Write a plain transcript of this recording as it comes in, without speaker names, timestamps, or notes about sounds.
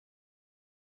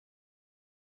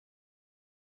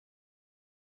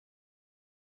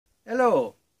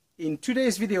Hello, in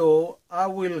today's video I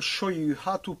will show you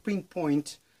how to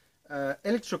pinpoint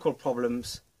electrical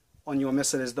problems on your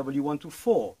Mercedes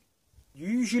W124. You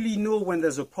usually know when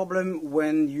there's a problem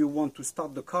when you want to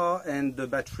start the car and the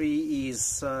battery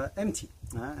is empty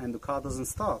and the car doesn't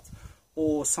start,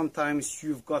 or sometimes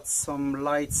you've got some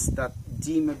lights that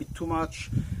dim a bit too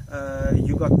much,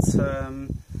 you got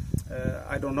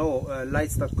I don't know,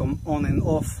 lights that come on and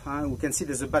off. We can see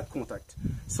there's a bad contact.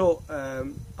 So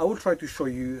I will try to show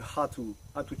you how to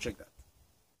check that.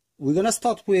 We're gonna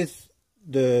start with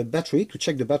the battery, to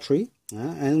check the battery,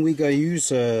 and we're gonna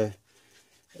use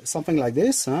something like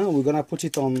this. We're gonna put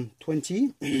it on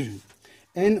 20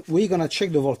 and we're gonna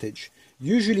check the voltage.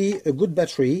 Usually a good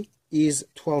battery is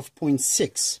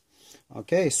 12.6.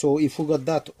 Okay, so if we got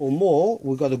that or more,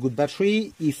 we got a good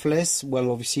battery. If less, well,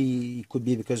 obviously it could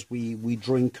be because we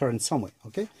drawing current somewhere.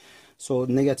 Okay, so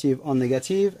negative on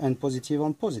negative and positive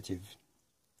on positive.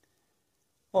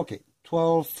 Okay,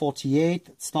 1248,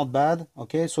 it's not bad.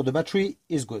 Okay, so the battery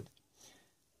is good.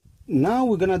 Now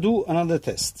we're gonna do another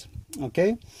test.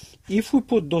 Okay, if we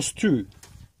put those two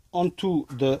onto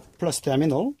the plus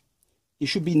terminal, it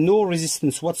should be no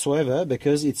resistance whatsoever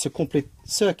because it's a complete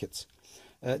circuit.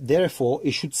 Therefore,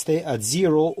 it should stay at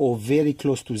 0 or very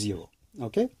close to 0.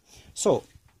 Okay, so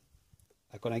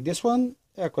I connect this one,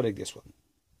 I connect this one.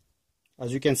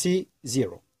 As you can see,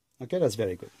 0. Okay, that's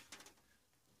very good.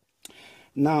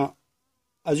 Now,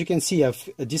 as you can see, I've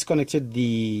disconnected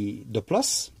the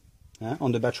plus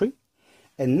on the battery.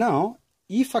 And now,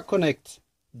 if I connect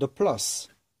the plus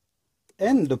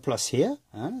and the plus here,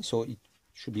 so it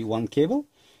should be one cable,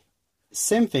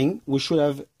 same thing, we should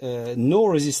have no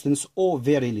resistance or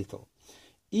very little.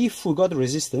 If we got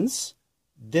resistance,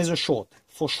 there's a short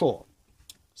for sure.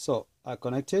 So I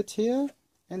connect it here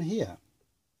and here.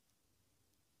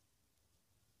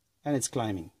 And it's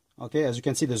climbing. Okay, as you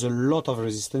can see, there's a lot of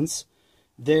resistance.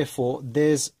 Therefore,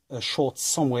 there's a short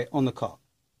somewhere on the car.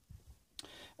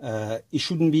 It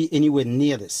shouldn't be anywhere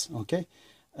near this. Okay,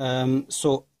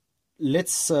 so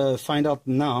let's find out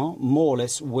now more or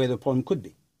less where the problem could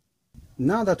be.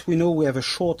 Now that we know we have a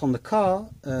short on the car,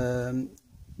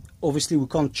 obviously we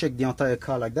can't check the entire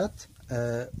car like that.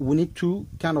 We need to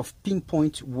kind of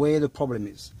pinpoint where the problem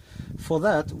is. For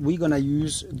that, we're gonna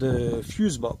use the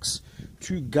fuse box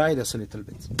to guide us a little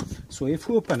bit. So if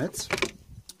we open it,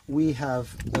 we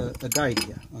have a guide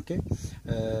here, okay?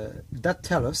 That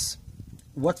tells us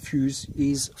what fuse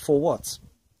is for what.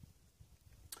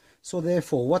 So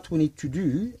therefore, what we need to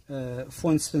do,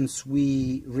 for instance,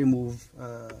 we remove,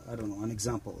 I don't know, an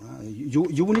example.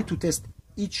 You will need to test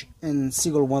each and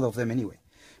single one of them anyway.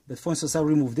 But for instance, I'll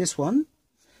remove this one.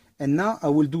 And now I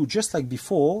will do just like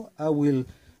before. I will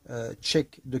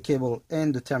check the cable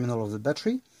and the terminal of the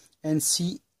battery and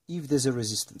see if there's a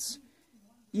resistance.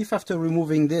 If after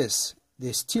removing this,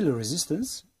 there's still a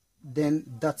resistance, then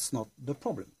that's not the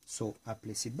problem. So I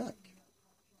place it back.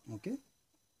 Okay?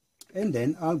 And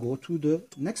then I'll go to the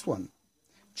next one.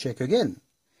 Check again.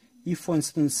 If, for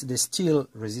instance, there's still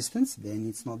resistance, then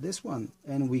it's not this one.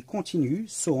 And we continue,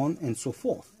 so on and so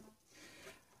forth.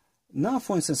 Now,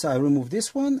 for instance, I remove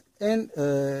this one, and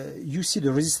you see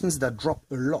the resistance that dropped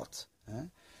a lot.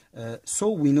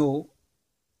 So we know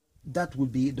that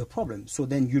would be the problem. So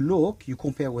then you look, you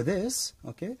compare with this.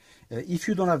 Okay. If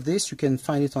you don't have this, you can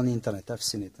find it on the internet. I've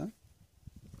seen it.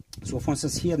 So for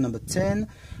instance here, number 10,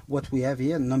 what we have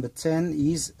here, number 10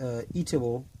 is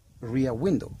eatable rear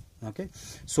window. Okay,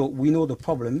 so we know the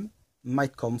problem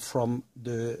might come from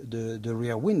the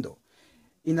rear window.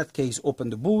 In that case, open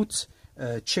the boot,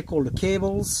 check all the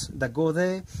cables that go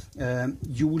there.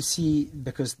 You will see,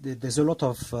 because there's a lot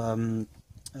of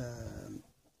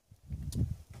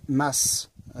mass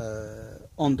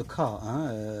on the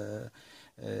car.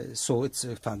 So it's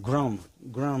ground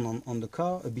on the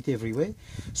car a bit everywhere.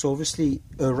 So obviously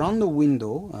around the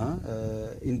window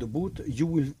in the boot, you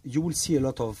will see a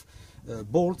lot of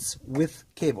bolts with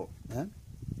cable.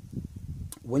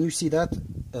 When you see that,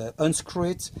 unscrew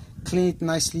it, clean it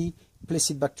nicely, place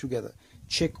it back together.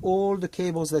 Check all the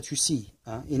cables that you see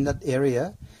in that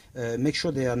area. Make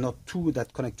sure there are not two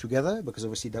that connect together, because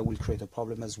obviously that will create a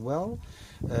problem as well.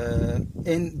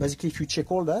 And basically, if you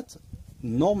check all that,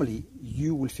 normally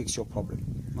you will fix your problem.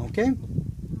 Okay,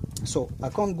 so I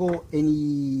can't go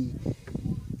any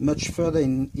much further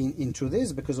into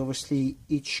this, because obviously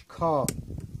each car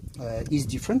is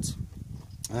different.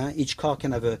 Each car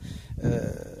can have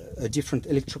a different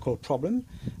electrical problem,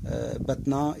 but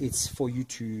now it's for you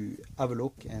to have a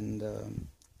look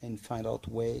and find out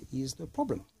where is the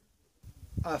problem.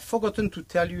 I've forgotten to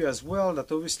tell you as well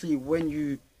that obviously when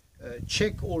you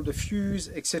check all the fuse,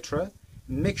 etc.,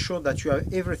 make sure that you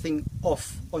have everything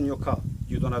off on your car.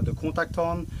 You don't have the contact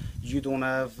on, you don't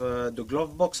have the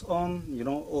glove box on, you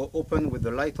know, or open with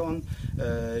the light on,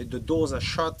 the doors are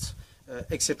shut,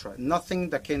 etc. Nothing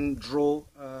that can draw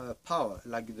power,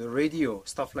 like the radio,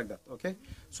 stuff like that, okay?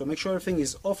 So make sure everything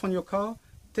is off on your car,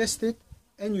 test it,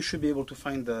 and you should be able to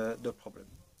find the problem,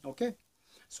 okay?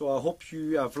 So I hope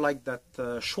you have liked that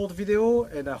short video,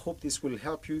 and I hope this will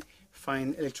help you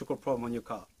find electrical problem on your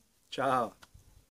car. Ciao!